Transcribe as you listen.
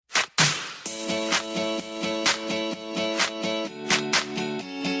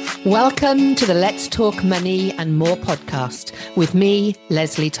Welcome to the Let's Talk Money and More podcast with me,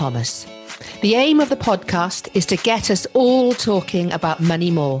 Leslie Thomas. The aim of the podcast is to get us all talking about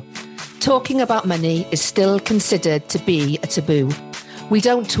money more. Talking about money is still considered to be a taboo. We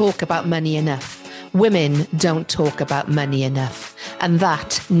don't talk about money enough. Women don't talk about money enough, and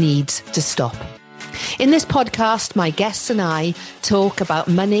that needs to stop. In this podcast, my guests and I talk about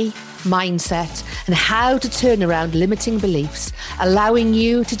money, mindset, and how to turn around limiting beliefs, allowing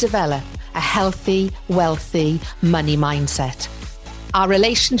you to develop a healthy, wealthy money mindset. Our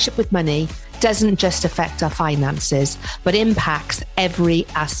relationship with money doesn't just affect our finances, but impacts every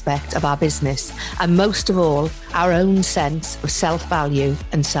aspect of our business, and most of all, our own sense of self-value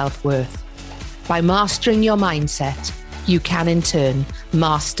and self-worth. By mastering your mindset, you can in turn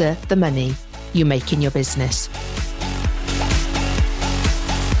master the money you make in your business.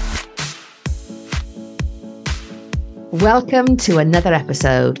 Welcome to another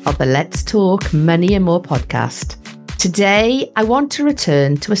episode of the Let's Talk Money and More podcast. Today, I want to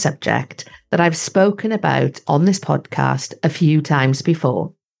return to a subject that I've spoken about on this podcast a few times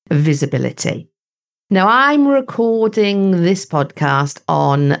before: visibility. Now, I'm recording this podcast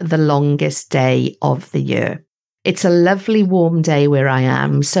on the longest day of the year. It's a lovely warm day where I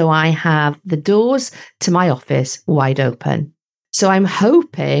am, so I have the doors to my office wide open. So I'm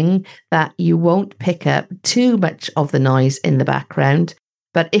hoping that you won't pick up too much of the noise in the background.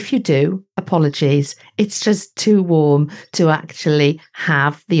 But if you do, apologies, it's just too warm to actually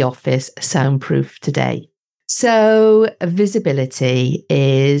have the office soundproof today. So visibility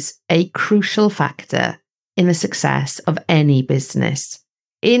is a crucial factor in the success of any business.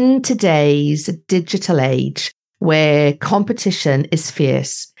 In today's digital age, where competition is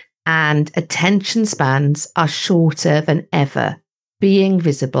fierce and attention spans are shorter than ever, being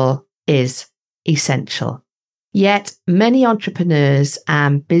visible is essential. Yet many entrepreneurs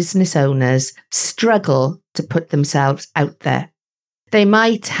and business owners struggle to put themselves out there. They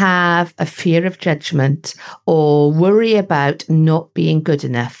might have a fear of judgment or worry about not being good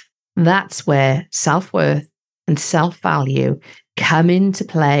enough. That's where self-worth and self-value come into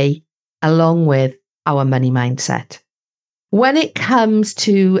play, along with our money mindset. When it comes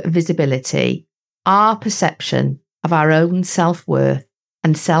to visibility, our perception of our own self-worth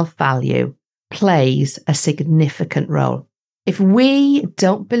and self-value plays a significant role. If we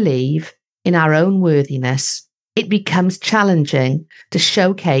don't believe in our own worthiness, it becomes challenging to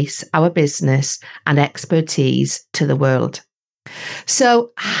showcase our business and expertise to the world.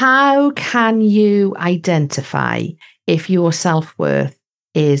 So, how can you identify if your self-worth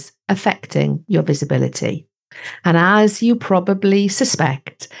is affecting your visibility? And as you probably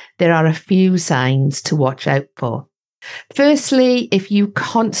suspect, there are a few signs to watch out for. Firstly, if you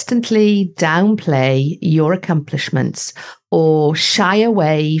constantly downplay your accomplishments or shy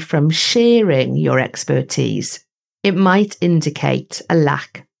away from sharing your expertise, it might indicate a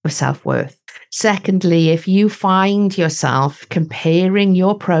lack of self-worth. Secondly, if you find yourself comparing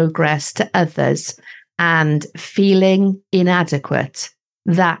your progress to others and feeling inadequate,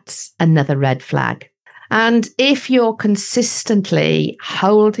 that's another red flag. And if you're consistently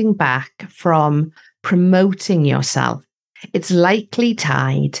holding back from promoting yourself, it's likely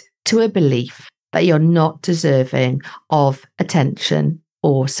tied to a belief that you're not deserving of attention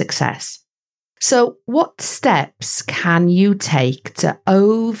or success. So, what steps can you take to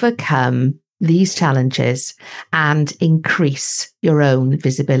overcome these challenges and increase your own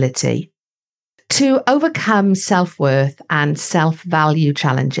visibility? To overcome self-worth and self-value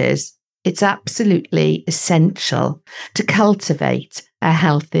challenges, it's absolutely essential to cultivate a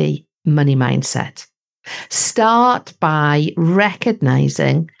healthy money mindset. Start by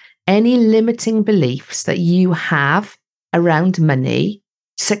recognizing any limiting beliefs that you have around money,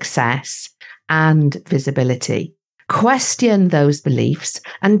 success, and visibility. Question those beliefs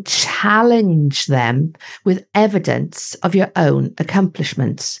and challenge them with evidence of your own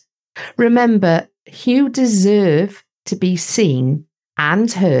accomplishments. Remember, you deserve to be seen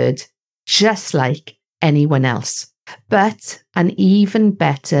and heard just like anyone else. But an even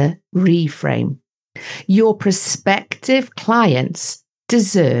better reframe: your prospective clients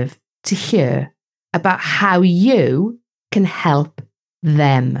deserve to hear about how you can help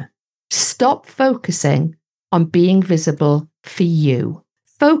them. Stop focusing on being visible for you.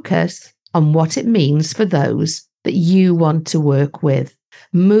 Focus on what it means for those that you want to work with.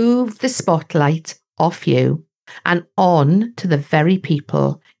 Move the spotlight off you and on to the very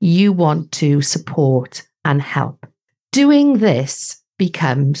people you want to support and help. Doing this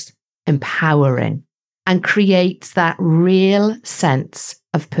becomes empowering and creates that real sense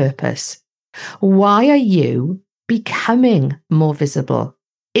of purpose. Why are you becoming more visible?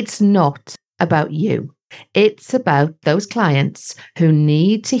 It's not about you. It's about those clients who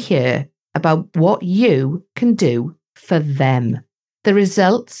need to hear about what you can do for them, the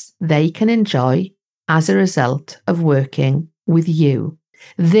results they can enjoy as a result of working with you.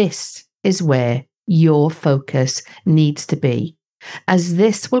 This is where your focus needs to be, as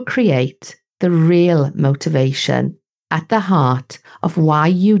this will create the real motivation at the heart of why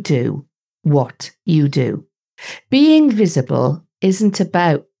you do what you do. Being visible isn't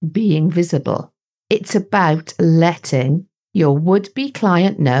about being visible. It's about letting your would-be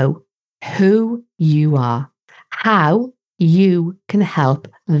client know who you are, how you can help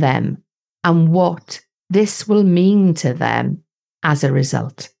them, and what this will mean to them as a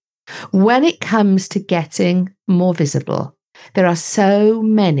result. When it comes to getting more visible, there are so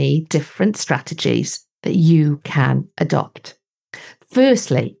many different strategies that you can adopt.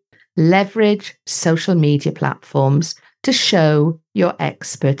 Firstly, leverage social media platforms to show your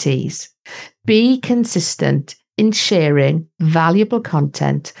expertise. Be consistent in sharing valuable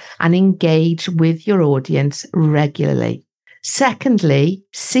content and engage with your audience regularly. Secondly,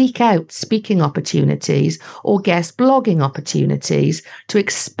 seek out speaking opportunities or guest blogging opportunities to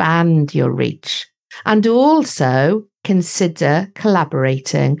expand your reach. And also consider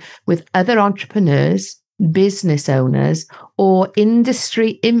collaborating with other entrepreneurs, business owners, or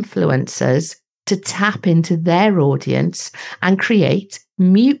industry influencers to tap into their audience and create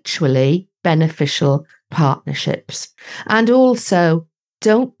mutually beneficial partnerships. And also,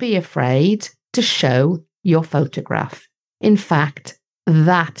 don't be afraid to show your photograph. In fact,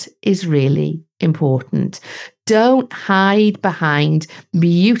 that is really important. Don't hide behind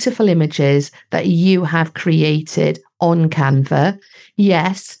beautiful images that you have created on Canva.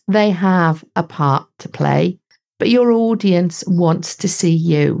 Yes, they have a part to play, but your audience wants to see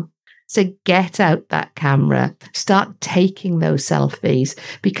you. So get out that camera, start taking those selfies,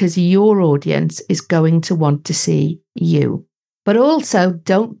 because your audience is going to want to see you. But also,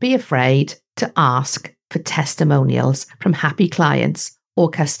 don't be afraid to ask for testimonials from happy clients or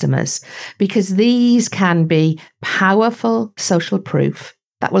customers, because these can be powerful social proof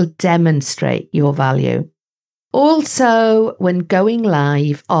that will demonstrate your value. Also, when going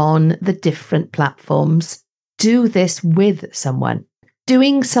live on the different platforms, do this with someone.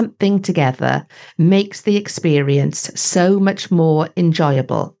 Doing something together makes the experience so much more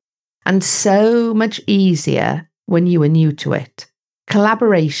enjoyable and so much easier when you are new to it.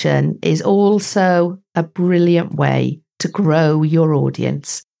 Collaboration is also a brilliant way to grow your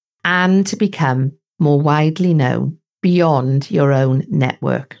audience and to become more widely known beyond your own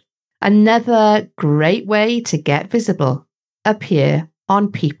network. Another great way to get visible: appear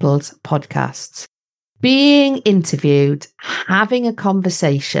on people's podcasts. Being interviewed, having a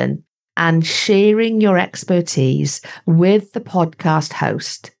conversation, and sharing your expertise with the podcast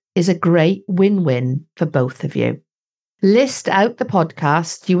host is a great win-win for both of you. List out the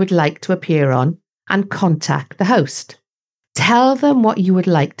podcast you would like to appear on and contact the host. Tell them what you would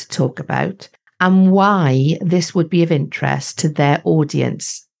like to talk about and why this would be of interest to their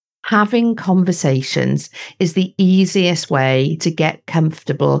audience. Having conversations is the easiest way to get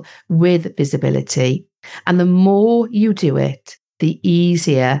comfortable with visibility. And the more you do it, the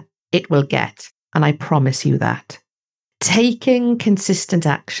easier it will get. And I promise you that. Taking consistent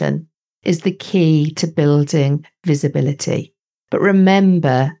action is the key to building visibility. But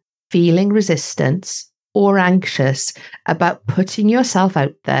remember, feeling resistance or anxious about putting yourself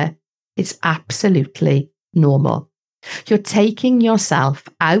out there, it's absolutely normal. You're taking yourself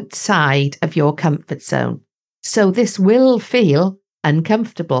outside of your comfort zone. So this will feel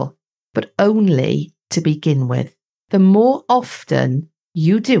uncomfortable, but only to begin with. The more often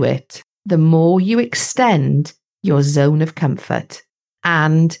you do it, the more you extend your zone of comfort,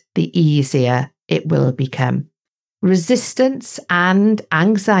 and the easier it will become. Resistance and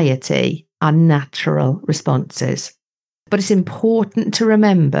anxiety are natural responses, but it's important to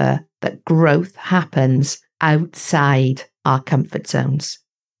remember that growth happens outside our comfort zones.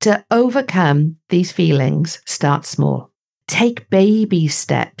 To overcome these feelings, start small. Take baby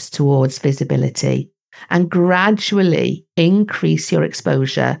steps towards visibility and gradually increase your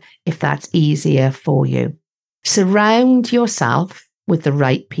exposure if that's easier for you. Surround yourself with the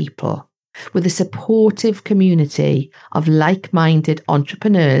right people, with a supportive community of like-minded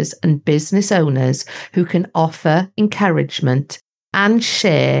entrepreneurs and business owners who can offer encouragement and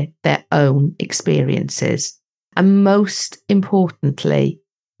share their own experiences. And most importantly,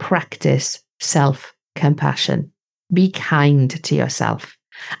 practice self-compassion. Be kind to yourself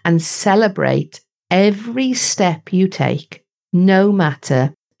and celebrate every step you take, no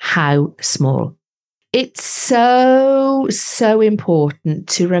matter how small. It's so important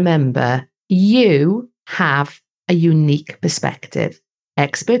to remember you have a unique perspective,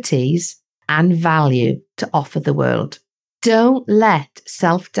 expertise, and value to offer the world. Don't let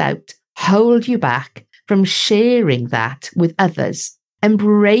self-doubt hold you back from sharing that with others.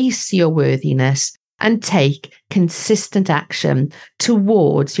 Embrace your worthiness and take consistent action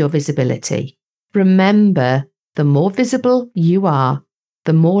towards your visibility. Remember, the more visible you are,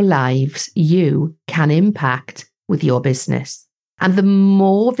 the more lives you can impact with your business. And the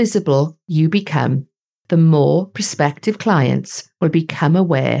more visible you become, the more prospective clients will become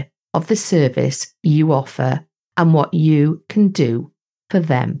aware of the service you offer and what you can do for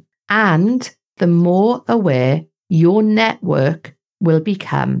them. And the more aware your network will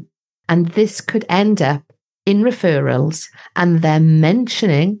become. And this could end up in referrals and them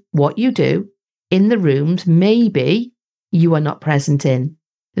mentioning what you do in the rooms maybe you are not present in.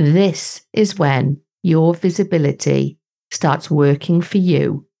 This is when your visibility starts working for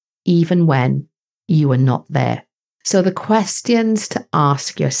you, even when you are not there. So the questions to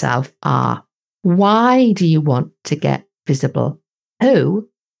ask yourself are, why do you want to get visible? Who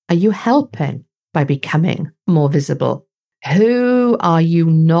are you helping by becoming more visible? Who are you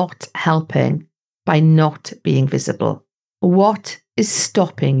not helping by not being visible? What is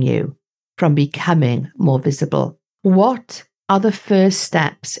stopping you from becoming more visible? What are the first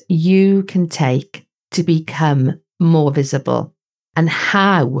steps you can take to become more visible? And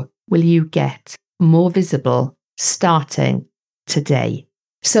how will you get more visible starting today?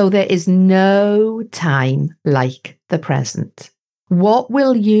 So there is no time like the present. What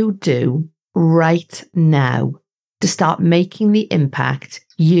will you do right now to start making the impact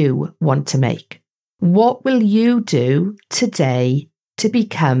you want to make? What will you do today to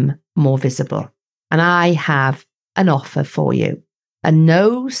become more visible? And I have an offer for you, a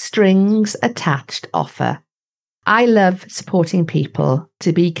no strings attached offer. I love supporting people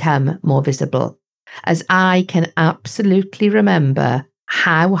to become more visible, as I can absolutely remember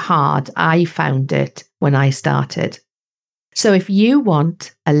how hard I found it when I started. So if you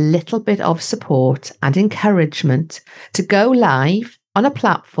want a little bit of support and encouragement to go live on a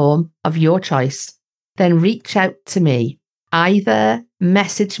platform of your choice, then reach out to me. Either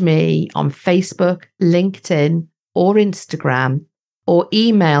message me on Facebook, LinkedIn, or Instagram, or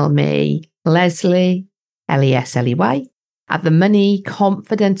email me, Lesley, Lesley, at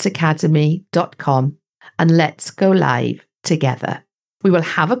themoneyconfidenceacademy.com, and let's go live together. We will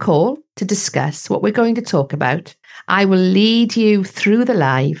have a call to discuss what we're going to talk about. I will lead you through the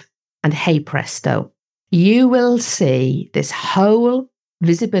live, and hey presto, you will see this whole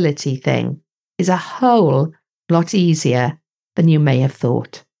visibility thing is a whole lot easier than you may have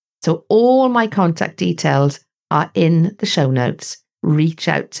thought. So all my contact details are in the show notes. Reach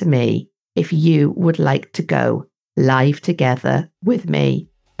out to me if you would like to go live together with me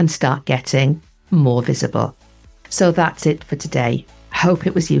and start getting more visible. So that's it for today. Hope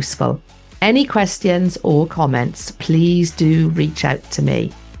it was useful. Any questions or comments, please do reach out to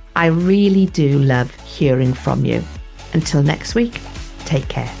me. I really do love hearing from you. Until next week, take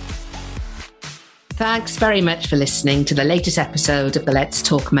care. Thanks very much for listening to the latest episode of the Let's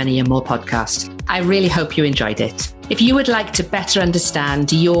Talk Money and More podcast. I really hope you enjoyed it. If you would like to better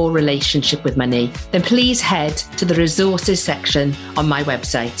understand your relationship with money, then please head to the resources section on my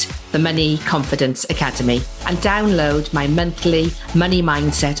website, The Money Confidence Academy, and download my monthly money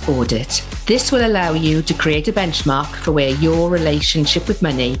mindset audit. This will allow you to create a benchmark for where your relationship with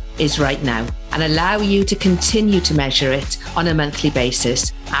money is right now, and allow you to continue to measure it on a monthly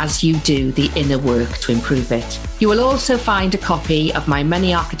basis as you do the inner work to improve it. You will also find a copy of my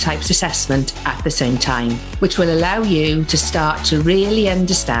Money Archetypes assessment at the same time, which will allow you to start to really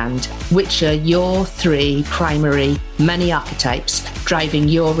understand which are your 3 primary money archetypes driving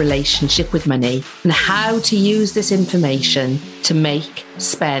your relationship with money, and how to use this information to make,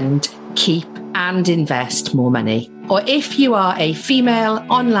 spend, keep, and invest more money. Or if you are a female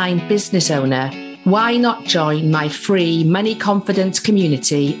online business owner, why not join my free Money Confidence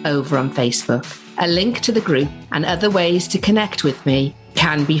community over on Facebook? A link to the group and other ways to connect with me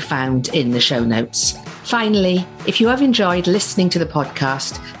can be found in the show notes. Finally, if you have enjoyed listening to the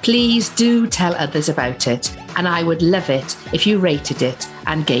podcast, please do tell others about it, and I would love it if you rated it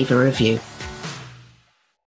and gave a review.